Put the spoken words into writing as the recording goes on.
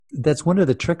That's one of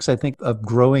the tricks, I think, of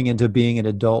growing into being an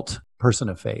adult person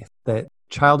of faith. That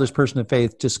childish person of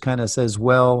faith just kind of says,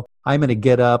 well, I'm going to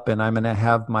get up and I'm going to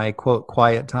have my, quote,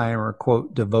 quiet time or,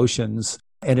 quote, devotions.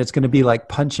 And it's going to be like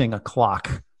punching a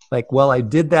clock. Like, well, I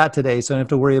did that today, so I don't have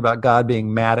to worry about God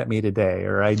being mad at me today.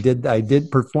 Or I did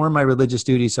perform my religious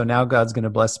duty, so now God's going to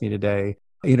bless me today.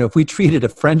 If we treated a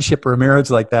friendship or a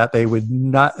marriage like that, they would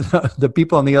not, the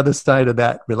people on the other side of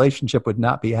that relationship would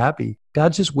not be happy.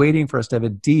 God's just waiting for us to have a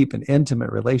deep and intimate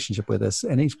relationship with us,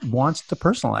 and he wants to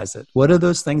personalize it. What are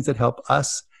those things that help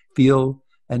us feel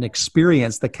and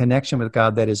experience the connection with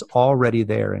God that is already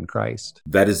there in Christ?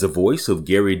 That is the voice of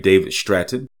Gary David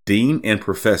Stratton, Dean and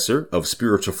Professor of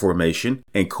Spiritual Formation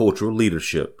and Cultural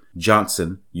Leadership,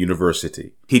 Johnson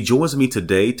University. He joins me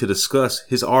today to discuss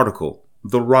his article,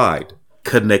 The Ride,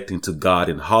 Connecting to God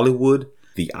in Hollywood,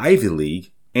 the Ivy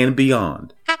League, and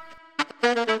Beyond.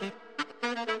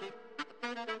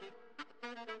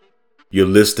 You're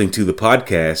listening to the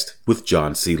podcast with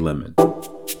John C. Lemon.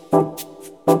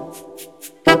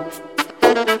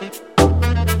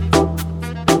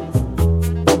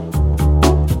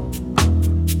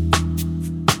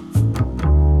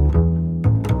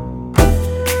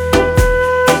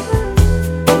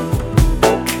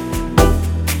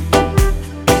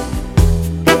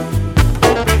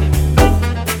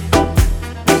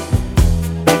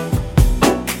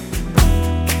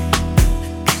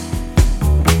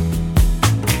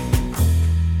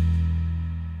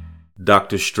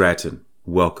 Dr. Stratton,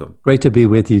 welcome. Great to be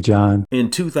with you, John.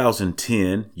 In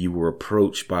 2010, you were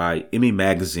approached by Emmy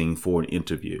Magazine for an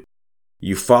interview.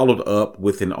 You followed up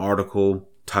with an article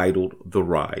titled The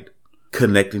Ride,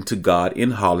 Connecting to God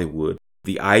in Hollywood,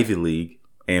 the Ivy League,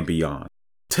 and Beyond.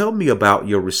 Tell me about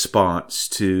your response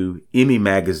to Emmy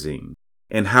Magazine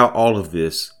and how all of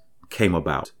this came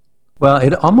about. Well,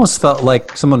 it almost felt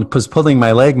like someone was pulling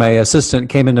my leg. My assistant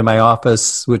came into my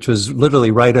office, which was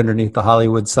literally right underneath the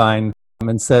Hollywood sign,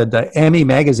 and said, Emmy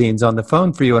Magazine's on the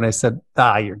phone for you. And I said,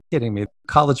 you're kidding me.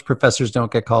 College professors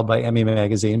don't get called by Emmy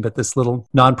Magazine, but this little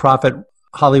nonprofit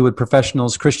Hollywood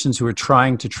professionals, Christians who were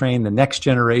trying to train the next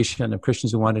generation of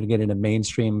Christians who wanted to get into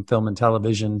mainstream film and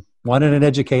television, wanted an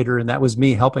educator, and that was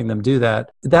me helping them do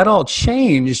that. That all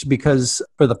changed because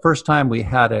for the first time we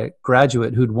had a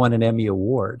graduate who'd won an Emmy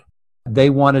Award.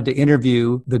 They wanted to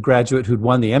interview the graduate who'd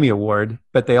won the Emmy Award,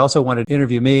 but they also wanted to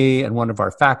interview me and one of our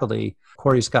faculty,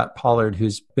 Corey Scott Pollard,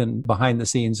 who's been behind the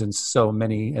scenes in so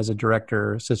many, as a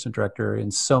director, assistant director, in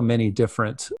so many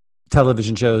different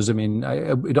television shows. I mean,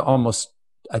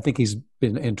 I think he's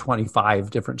been in 25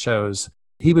 different shows.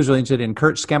 He was really interested in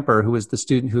Kurt Skemper, who was the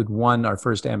student who'd won our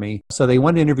first Emmy. So they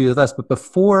wanted to interview with us. But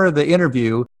before the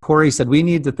interview, Corey said, we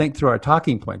need to think through our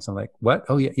talking points. I'm like, what?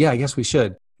 Oh, yeah, I guess we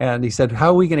should. And he said,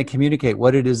 how are we going to communicate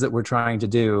what it is that we're trying to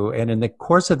do? And in the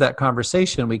course of that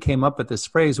conversation, we came up with this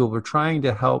phrase, well, we're trying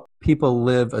to help people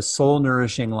live a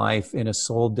soul-nourishing life in a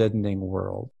soul-deadening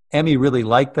world. Emmy really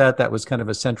liked that. That was kind of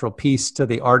a central piece to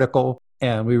the article.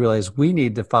 And we realized we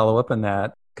need to follow up on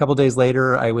that. A couple days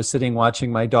later, I was sitting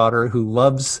watching my daughter, who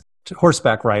loves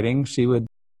horseback riding. She would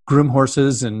groom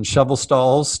horses and shovel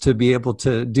stalls to be able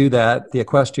to do that at the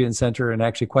Equestrian Center and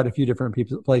actually quite a few different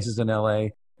places in LA.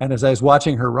 And as I was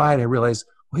watching her ride, I realized,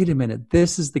 wait a minute,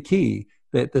 this is the key.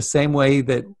 That the same way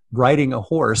that riding a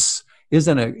horse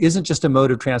isn't just a mode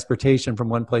of transportation from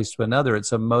one place to another.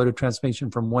 It's a mode of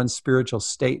transportation from one spiritual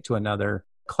state to another.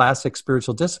 Classic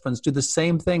spiritual disciplines do the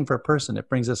same thing for a person. It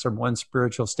brings us from one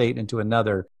spiritual state into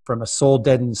another, from a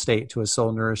soul-deadened state to a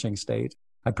soul-nourishing state.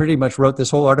 I pretty much wrote this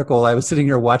whole article. I was sitting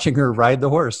here watching her ride the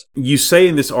horse. You say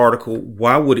in this article,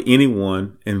 why would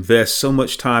anyone invest so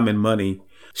much time and money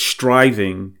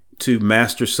striving to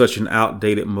master such an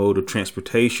outdated mode of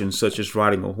transportation, such as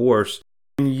riding a horse?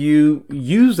 And you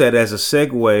use that as a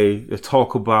segue to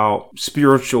talk about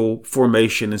spiritual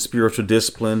formation and spiritual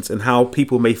disciplines and how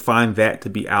people may find that to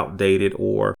be outdated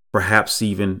or perhaps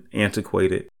even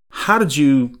antiquated. How did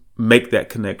you make that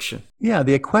connection? Yeah,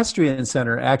 the Equestrian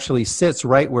Center actually sits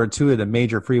right where two of the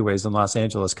major freeways in Los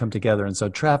Angeles come together. And so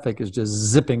traffic is just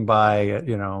zipping by at,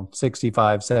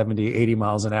 65, 70, 80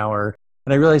 miles an hour.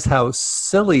 And I realized how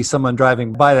silly someone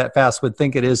driving by that fast would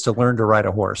think it is to learn to ride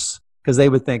a horse. Because they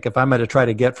would think, if I'm going to try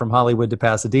to get from Hollywood to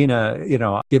Pasadena,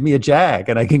 give me a Jag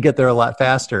and I can get there a lot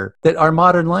faster. That our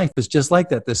modern life is just like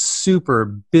that. This super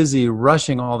busy,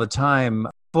 rushing all the time,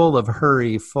 full of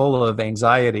hurry, full of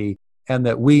anxiety. And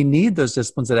that we need those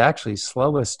disciplines that actually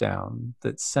slow us down,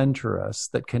 that center us,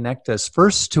 that connect us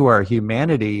first to our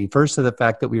humanity, first to the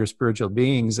fact that we are spiritual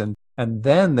beings. And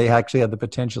then they actually have the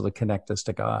potential to connect us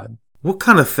to God. What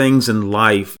kind of things in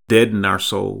life deaden our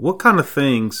soul? What kind of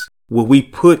things will we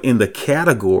put in the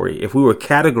category, if we were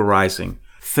categorizing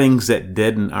things that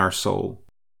deaden our soul?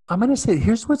 I'm going to say,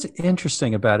 here's what's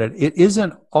interesting about it. It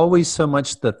isn't always so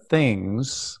much the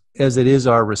things as it is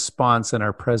our response and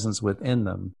our presence within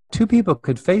them. Two people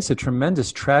could face a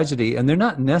tremendous tragedy, and they're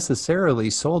not necessarily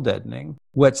soul deadening.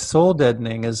 What's soul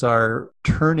deadening is our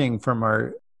turning from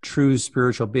our true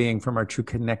spiritual being, from our true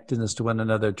connectedness to one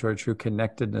another, to our true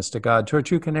connectedness to God, to our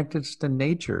true connectedness to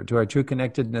nature, to our true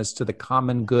connectedness to the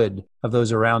common good of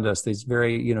those around us. These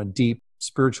very, deep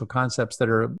spiritual concepts that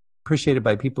are appreciated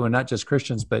by people who are not just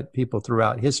Christians, but people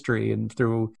throughout history and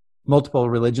through multiple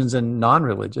religions and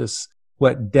non-religious.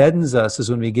 What deadens us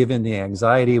is when we give in the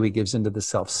anxiety, we give into the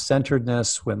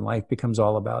self-centeredness, when life becomes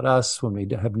all about us, when we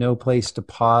have no place to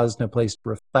pause, no place to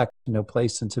reflect, no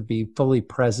place and to be fully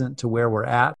present to where we're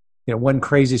at. One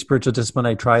crazy spiritual discipline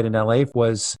I tried in LA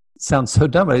sounds so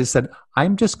dumb, but I just said,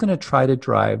 I'm just going to try to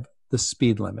drive the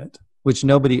speed limit, which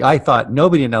I thought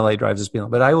nobody in LA drives the speed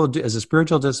limit, but I will do, as a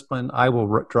spiritual discipline, I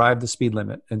will drive the speed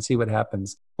limit and see what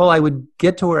happens. Well, I would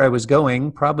get to where I was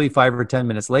going probably 5 or 10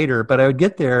 minutes later, but I would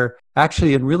get there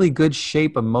actually in really good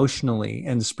shape emotionally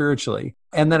and spiritually.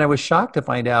 And then I was shocked to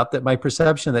find out that my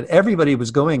perception that everybody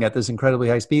was going at this incredibly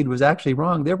high speed was actually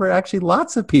wrong. There were actually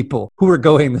lots of people who were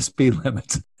going the speed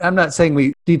limit. I'm not saying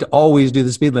we need to always do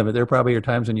the speed limit. There probably are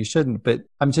times when you shouldn't, but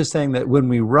I'm just saying that when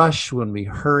we rush, when we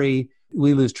hurry,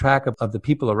 we lose track of the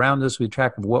people around us, we lose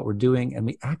track of what we're doing, and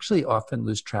we actually often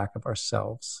lose track of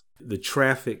ourselves. The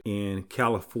traffic in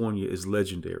California is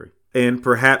legendary. And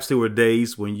perhaps there were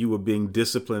days when you were being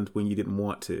disciplined when you didn't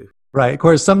want to. Right. Of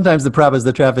course, sometimes the problem is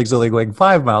the traffic's only going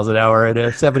 5 miles an hour in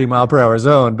a 70 mile per hour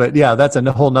zone. But yeah, that's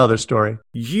a whole nother story.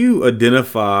 You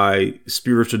identify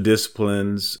spiritual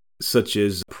disciplines such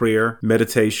as prayer,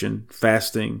 meditation,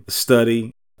 fasting,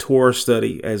 study, Torah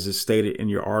study, as is stated in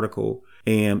your article,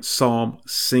 and psalm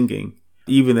singing.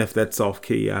 Even if that's off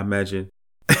key, I imagine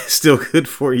still good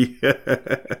for you.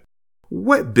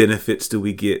 What benefits do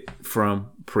we get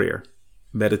from prayer,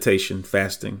 meditation,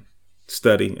 fasting,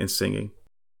 study, and singing?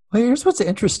 Well, here's what's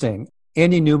interesting.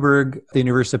 Andy Newberg, the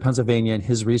University of Pennsylvania, and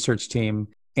his research team,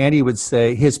 Andy would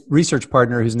say, his research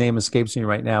partner, whose name escapes me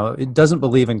right now, it doesn't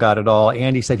believe in God at all.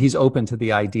 Andy said he's open to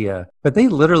the idea. But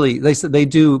they said they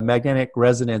do magnetic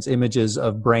resonance images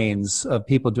of brains of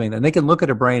people doing that. And they can look at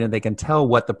a brain and they can tell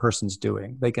what the person's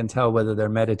doing. They can tell whether they're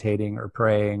meditating or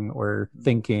praying or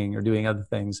thinking or doing other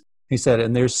things. He said,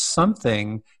 and there's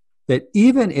something that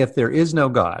even if there is no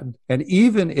God, and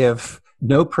even if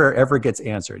no prayer ever gets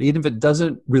answered, even if it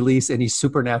doesn't release any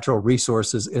supernatural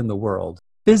resources in the world,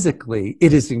 physically,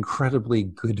 it is incredibly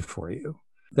good for you.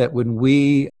 That when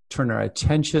we turn our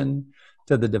attention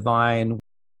to the divine,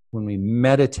 when we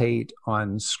meditate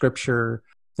on scripture,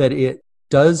 that it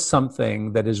does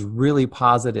something that is really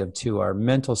positive to our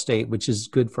mental state, which is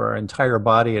good for our entire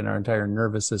body and our entire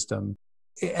nervous system.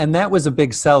 And that was a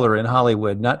big seller in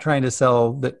Hollywood, not trying to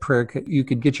sell that prayer, you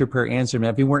could get your prayer answered.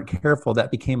 If you weren't careful,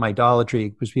 that became idolatry,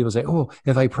 because people say, oh,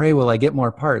 if I pray, will I get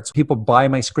more parts? People buy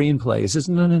my screenplays. It's,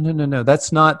 no.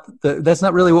 That's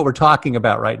not really what we're talking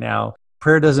about right now.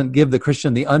 Prayer doesn't give the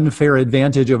Christian the unfair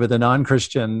advantage over the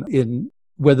non-Christian in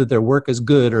whether their work is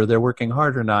good or they're working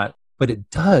hard or not. But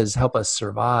it does help us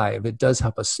survive. It does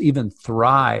help us even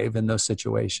thrive in those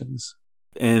situations.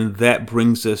 And that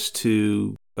brings us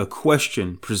to a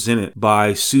question presented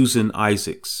by Susan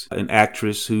Isaacs, an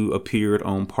actress who appeared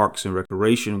on Parks and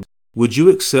Recreation. Would you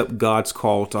accept God's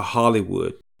call to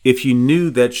Hollywood if you knew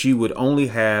that you would only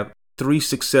have 3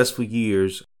 successful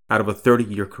years out of a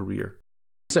 30-year career?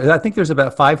 So I think there's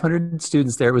about 500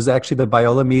 students there. It was actually the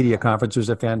Biola Media Conference. It was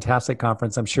a fantastic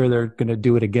conference. I'm sure they're going to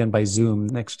do it again by Zoom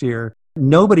next year.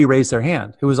 Nobody raised their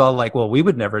hand. It was all like, well, we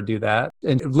would never do that.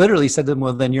 And literally said to them,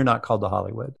 well, then you're not called to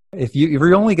Hollywood. If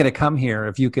you're only going to come here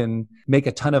if you can make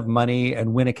a ton of money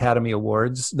and win Academy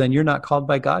Awards, then you're not called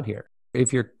by God here.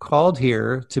 If you're called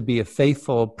here to be a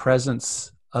faithful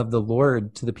presence of the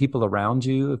Lord to the people around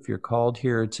you, if you're called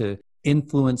here to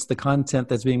influence the content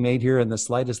that's being made here in the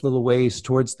slightest little ways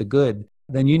towards the good,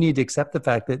 then you need to accept the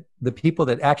fact that the people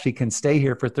that actually can stay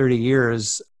here for 30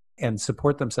 years and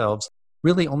support themselves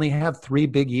really only have 3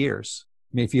 big years.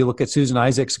 I mean, if you look at Susan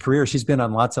Isaacs' career, she's been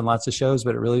on lots and lots of shows,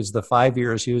 but it really was the 5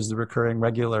 years she was the recurring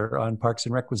regular on Parks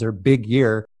and Rec was her big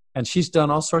year. And she's done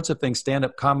all sorts of things,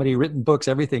 stand-up comedy, written books,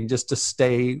 everything, just to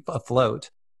stay afloat.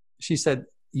 She said,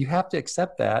 you have to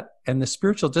accept that. And the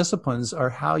spiritual disciplines are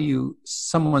how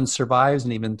someone survives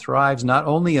and even thrives, not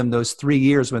only in those 3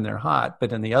 years when they're hot,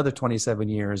 but in the other 27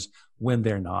 years when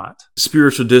they're not.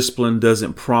 Spiritual discipline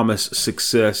doesn't promise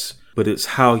success, but it's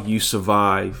how you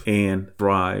survive and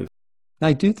thrive.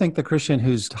 I do think the Christian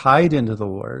who's tied into the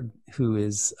Lord, who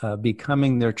is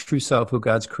becoming their true self, who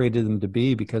God's created them to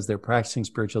be, because they're practicing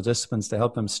spiritual disciplines to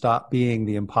help them stop being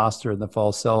the imposter and the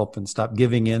false self and stop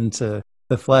giving in to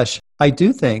the flesh. I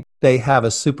do think they have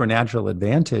a supernatural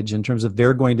advantage in terms of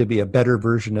they're going to be a better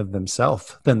version of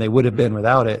themselves than they would have been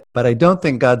without it. But I don't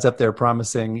think God's up there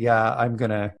promising, yeah, I'm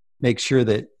going to make sure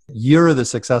that you're the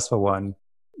successful one.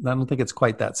 I don't think it's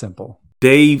quite that simple.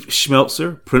 Dave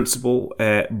Schmelzer, principal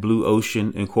at Blue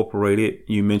Ocean Incorporated,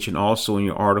 you mentioned also in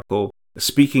your article,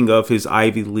 speaking of his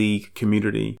Ivy League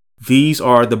community, these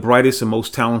are the brightest and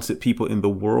most talented people in the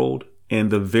world, and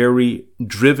the very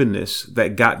drivenness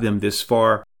that got them this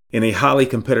far in a highly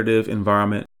competitive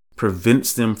environment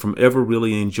prevents them from ever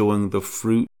really enjoying the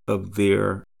fruit of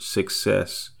their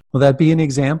success. Will that be an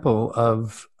example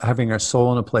of having our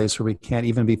soul in a place where we can't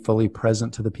even be fully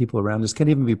present to the people around us, can't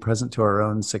even be present to our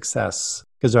own success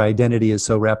because our identity is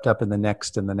so wrapped up in the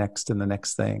next and the next and the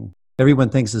next thing? Everyone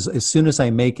thinks as soon as I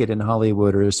make it in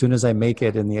Hollywood, or as soon as I make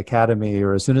it in the academy,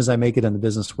 or as soon as I make it in the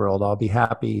business world, I'll be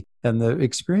happy. And the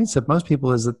experience of most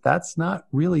people is that that's not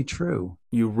really true.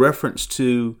 You reference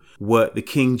to what the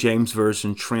King James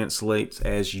Version translates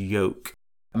as yoke.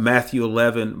 Matthew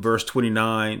 11, verse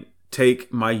 29,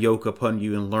 take my yoke upon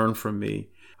you and learn from me,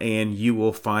 and you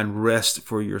will find rest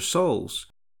for your souls.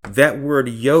 That word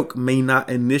yoke may not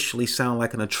initially sound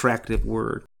like an attractive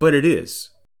word, but it is.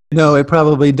 No, it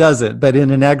probably doesn't. But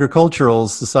in an agricultural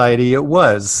society, it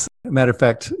was. Matter of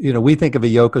fact, we think of a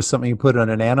yoke as something you put on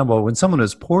an animal. When someone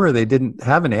was poor, they didn't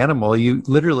have an animal. You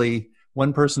literally,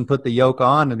 one person put the yoke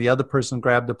on and the other person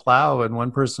grabbed a plow and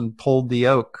one person pulled the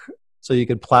yoke so you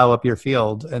could plow up your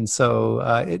field. And so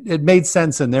it made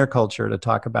sense in their culture to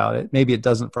talk about it. Maybe it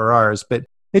doesn't for ours, but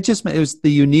it was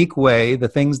the unique way, the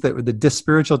things that were the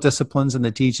spiritual disciplines and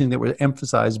the teaching that were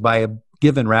emphasized by a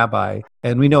given rabbi.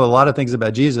 And we know a lot of things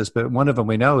about Jesus, but one of them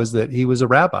we know is that he was a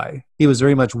rabbi. He was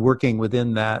very much working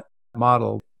within that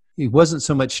model. He wasn't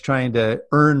so much trying to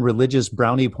earn religious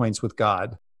brownie points with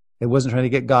God. It wasn't trying to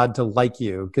get God to like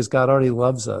you, because God already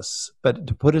loves us, but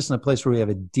to put us in a place where we have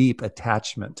a deep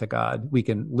attachment to God. We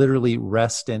can literally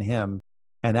rest in him.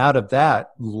 And out of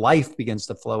that, life begins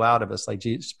to flow out of us, like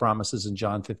Jesus promises in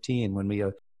John 15, when we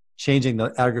are changing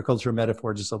the agriculture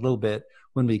metaphor just a little bit.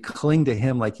 When we cling to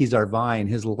him like he's our vine,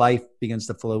 his life begins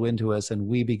to flow into us and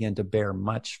we begin to bear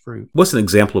much fruit. What's an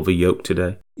example of a yoke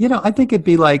today? I think it'd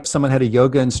be like someone had a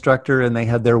yoga instructor and they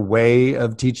had their way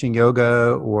of teaching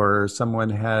yoga, or someone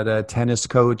had a tennis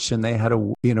coach and they had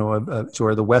or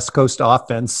the West Coast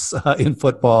offense in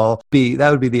football.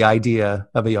 That would be the idea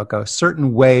of a yoga, a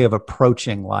certain way of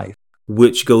approaching life.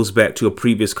 Which goes back to a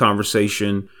previous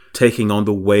conversation, taking on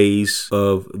the ways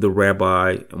of the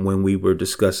rabbi when we were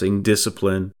discussing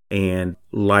discipline and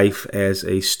life as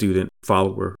a student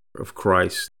follower of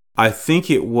Christ. I think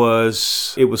it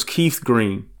was Keith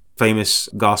Green, famous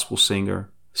gospel singer,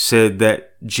 said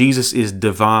that Jesus is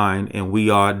divine and we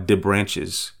are the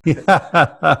branches. Yeah,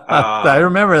 I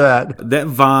remember that. That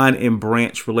vine and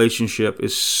branch relationship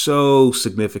is so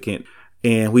significant.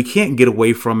 And we can't get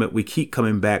away from it. We keep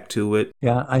coming back to it.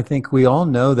 Yeah, I think we all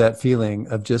know that feeling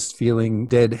of just feeling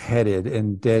dead-headed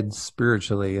and dead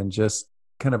spiritually and just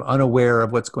kind of unaware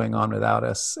of what's going on without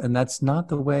us. And that's not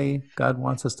the way God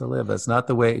wants us to live. That's not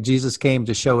the way Jesus came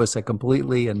to show us a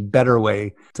completely and better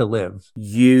way to live.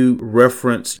 You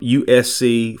reference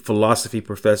USC philosophy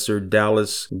professor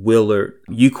Dallas Willard.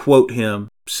 You quote him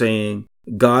saying,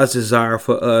 God's desire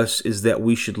for us is that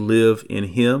we should live in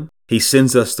him. He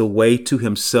sends us the way to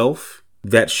himself.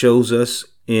 That shows us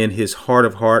in his heart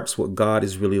of hearts what God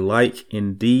is really like.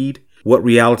 Indeed, what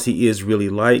reality is really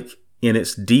like. In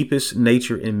its deepest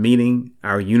nature and meaning,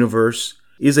 our universe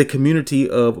is a community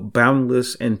of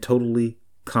boundless and totally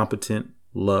competent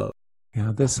love.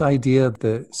 This idea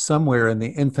that somewhere in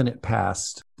the infinite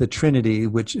past, the Trinity,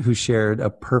 who shared a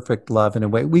perfect love in a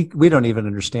way, we don't even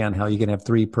understand how you can have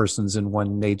three persons in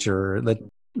one nature. That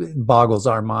boggles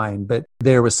our mind. But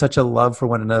there was such a love for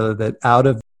one another that out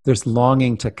of there's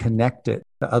longing to connect it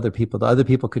to other people. The other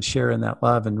people could share in that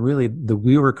love. And really,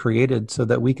 we were created so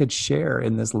that we could share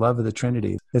in this love of the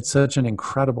Trinity. It's such an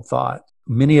incredible thought.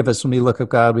 Many of us, when we look at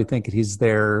God, we think that he's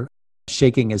there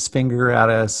shaking his finger at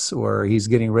us, or he's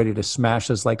getting ready to smash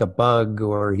us like a bug,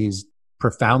 or he's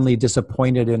profoundly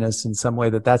disappointed in us in some way,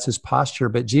 that's his posture.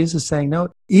 But Jesus is saying, no,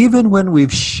 even when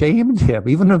we've shamed him,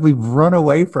 even when we've run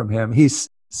away from him, he's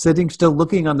sitting still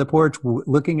looking on the porch,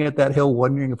 looking at that hill,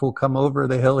 wondering if we'll come over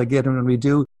the hill again. And when we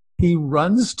do, he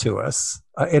runs to us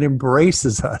and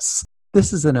embraces us.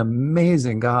 This is an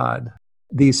amazing God.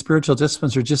 These spiritual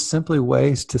disciplines are just simply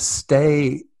ways to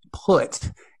stay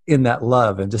put in that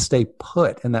love and to stay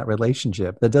put in that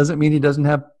relationship. That doesn't mean he doesn't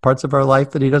have parts of our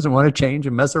life that he doesn't want to change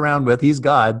and mess around with. He's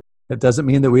God. It doesn't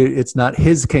mean that it's not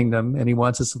his kingdom, and he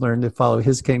wants us to learn to follow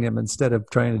his kingdom instead of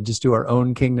trying to just do our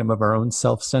own kingdom of our own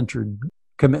self-centered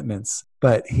commitments.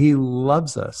 But he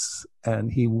loves us,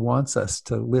 and he wants us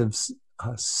to live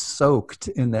soaked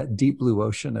in that deep blue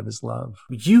ocean of his love.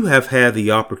 You have had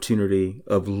the opportunity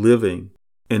of living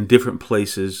in different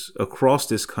places across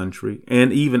this country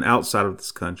and even outside of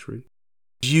this country.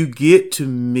 You get to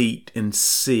meet and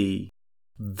see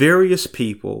various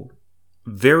people,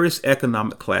 various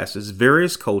economic classes,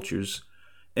 various cultures,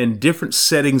 and different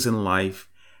settings in life,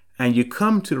 and you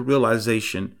come to the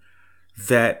realization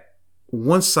that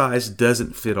one size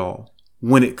doesn't fit all.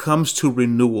 When it comes to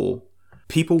renewal,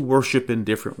 people worship in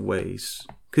different ways.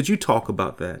 Could you talk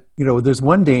about that? There's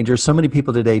one danger. So many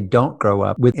people today don't grow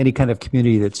up with any kind of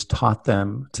community that's taught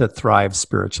them to thrive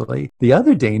spiritually. The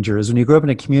other danger is when you grow up in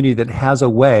a community that has a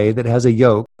way, that has a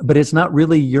yoke, but it's not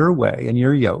really your way and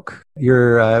your yoke.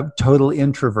 You're a total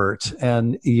introvert,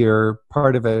 and you're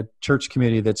part of a church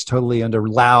community that's totally under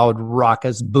loud,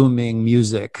 raucous, booming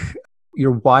music.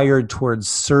 You're wired towards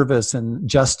service and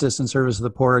justice and service of the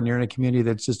poor, and you're in a community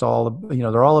that's just all,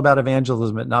 they're all about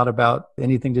evangelism, but not about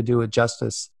anything to do with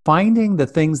justice. Finding the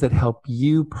things that help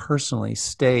you personally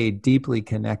stay deeply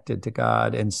connected to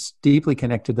God and deeply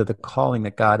connected to the calling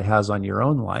that God has on your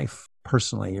own life,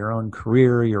 personally, your own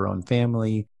career, your own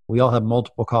family. We all have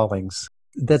multiple callings.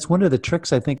 That's one of the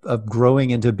tricks, I think, of growing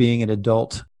into being an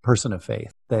adult person of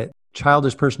faith. That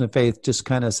childish person of faith just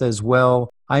kind of says, well,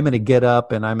 I'm going to get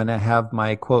up and I'm going to have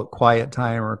my, quote, quiet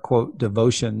time or, quote,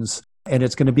 devotions. And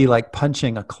it's going to be like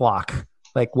punching a clock.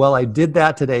 Like, well, I did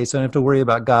that today, so I don't have to worry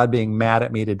about God being mad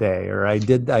at me today. Or I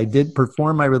did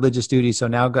perform my religious duty, so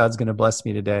now God's going to bless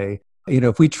me today.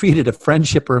 If we treated a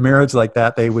friendship or a marriage like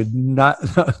that, they would not,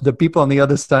 the people on the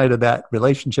other side of that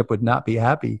relationship would not be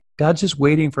happy. God's just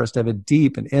waiting for us to have a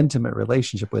deep and intimate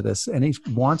relationship with us, and he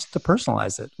wants to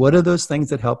personalize it. What are those things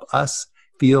that help us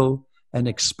feel and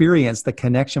experience the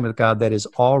connection with God that is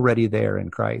already there in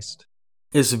Christ?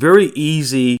 It's very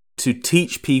easy to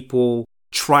teach people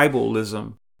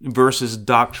tribalism versus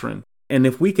doctrine. And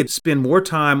if we could spend more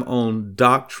time on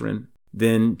doctrine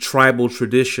than tribal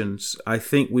traditions, I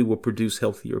think we will produce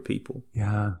healthier people.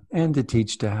 Yeah, and to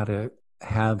teach to how to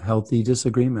have healthy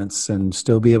disagreements and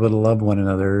still be able to love one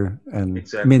another. And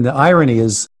exactly. I mean, the irony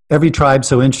is every tribe's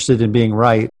so interested in being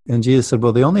right. And Jesus said,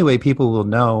 well, the only way people will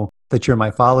know that you're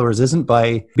my followers isn't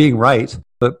by being right,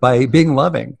 but by being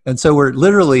loving. And so we're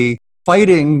literally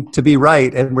fighting to be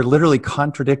right, and we're literally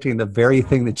contradicting the very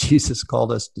thing that Jesus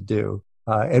called us to do.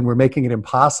 And we're making it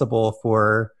impossible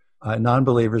for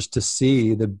non-believers to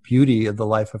see the beauty of the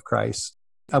life of Christ.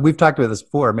 We've talked about this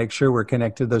before. Make sure we're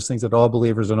connected to those things that all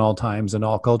believers in all times and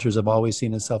all cultures have always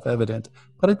seen as self-evident.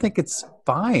 But I think it's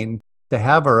fine to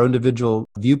have our individual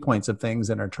viewpoints of things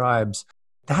in our tribes.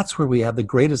 That's where we have the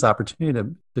greatest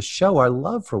opportunity to show our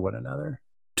love for one another.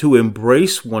 To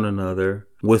embrace one another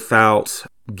without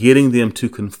getting them to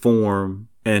conform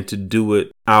and to do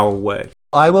it our way.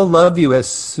 I will love you as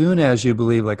soon as you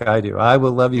believe like I do. I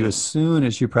will love you as soon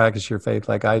as you practice your faith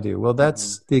like I do. Well,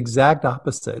 that's the exact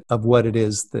opposite of what it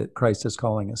is that Christ is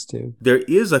calling us to. There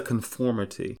is a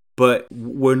conformity, but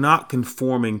we're not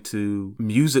conforming to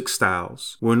music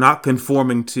styles. We're not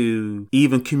conforming to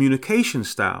even communication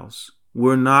styles.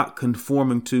 We're not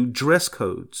conforming to dress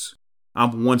codes.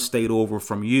 I'm one state over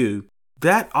from you.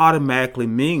 That automatically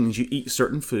means you eat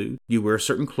certain food, you wear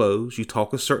certain clothes, you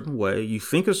talk a certain way, you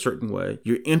think a certain way,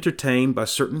 you're entertained by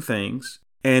certain things.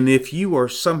 And if you are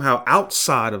somehow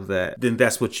outside of that, then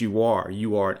that's what you are.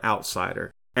 You are an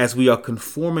outsider. As we are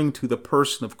conforming to the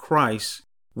person of Christ,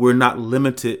 we're not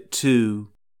limited to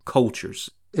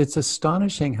cultures. It's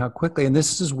astonishing how quickly, and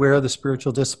this is where the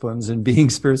spiritual disciplines and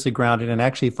being spiritually grounded and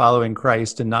actually following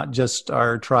Christ and not just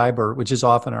our tribe, or which is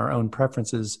often our own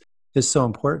preferences, is so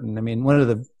important. I mean, one of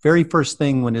the very first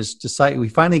thing when we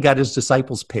finally got his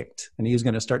disciples picked, and he was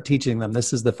going to start teaching them,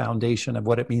 this is the foundation of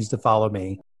what it means to follow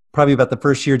me. Probably about the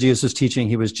first year Jesus was teaching,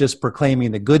 he was just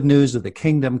proclaiming the good news of the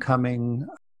kingdom coming.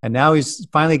 And now he's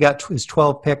finally got his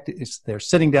 12 picked. They're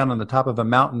sitting down on the top of a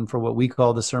mountain for what we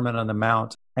call the Sermon on the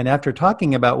Mount. And after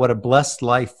talking about what a blessed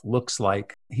life looks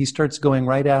like, he starts going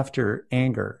right after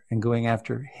anger and going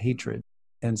after hatred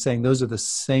and saying those are the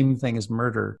same thing as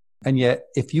murder. And yet,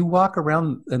 if you walk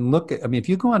around and if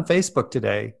you go on Facebook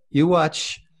today, you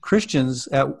watch Christians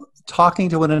talking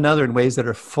to one another in ways that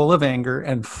are full of anger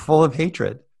and full of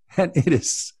hatred. And it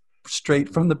is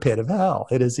straight from the pit of hell.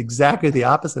 It is exactly the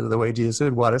opposite of the way Jesus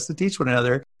would want us to teach one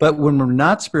another. But when we're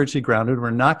not spiritually grounded,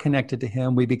 we're not connected to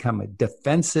him, we become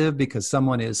defensive because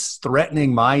someone is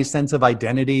threatening my sense of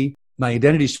identity. My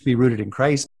identity should be rooted in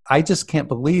Christ. I just can't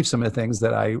believe some of the things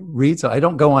that I read. So I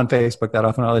don't go on Facebook that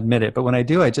often, I'll admit it. But when I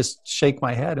do, I just shake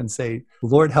my head and say,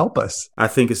 Lord, help us. I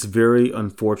think it's very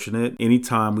unfortunate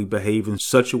anytime we behave in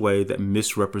such a way that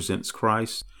misrepresents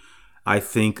Christ. I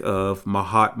think of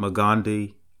Mahatma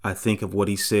Gandhi. I think of what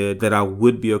he said, that I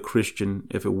would be a Christian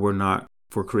if it were not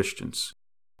for Christians.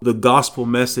 The gospel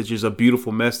message is a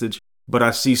beautiful message, but I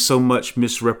see so much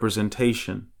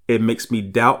misrepresentation. It makes me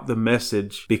doubt the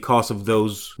message because of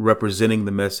those representing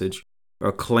the message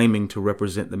or claiming to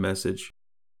represent the message.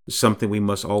 It's something we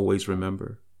must always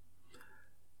remember.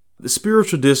 The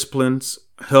spiritual disciplines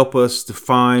help us to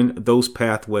find those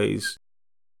pathways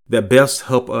that best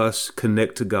help us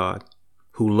connect to God,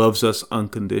 who loves us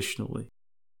unconditionally.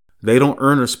 They don't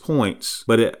earn us points,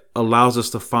 but it allows us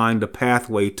to find a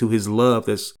pathway to his love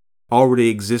that's already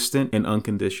existent and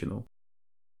unconditional.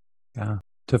 Yeah.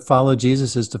 To follow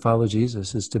Jesus is to follow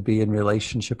Jesus, is to be in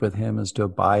relationship with him, is to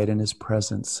abide in his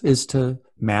presence, is to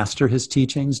master his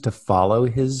teachings, to follow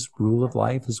his rule of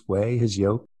life, his way, his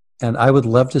yoke. And I would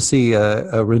love to see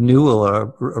a renewal,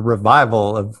 a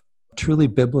revival of truly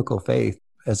biblical faith,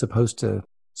 as opposed to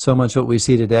so much what we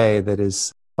see today that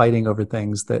is fighting over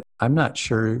things that I'm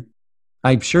sure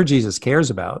Jesus cares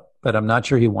about, but I'm not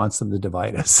sure he wants them to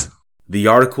divide us. The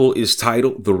article is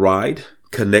titled The Ride,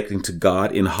 Connecting to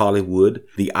God in Hollywood,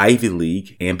 the Ivy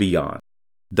League, and Beyond.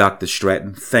 Dr.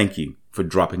 Stratton, thank you for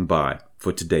dropping by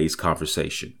for today's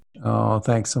conversation. Oh,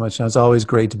 thanks so much. It's always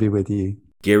great to be with you.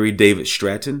 Gary David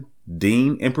Stratton,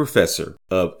 Dean and Professor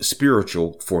of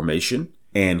Spiritual Formation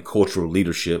and Cultural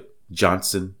Leadership,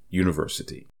 Johnson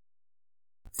University.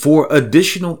 For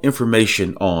additional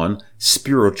information on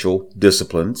spiritual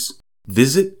disciplines,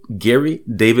 visit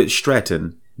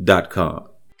GaryDavidStratton.com.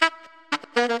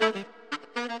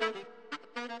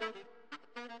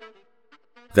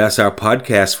 That's our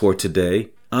podcast for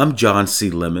today. I'm John C.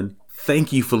 Lemon.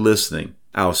 Thank you for listening.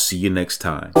 I'll see you next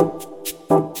time.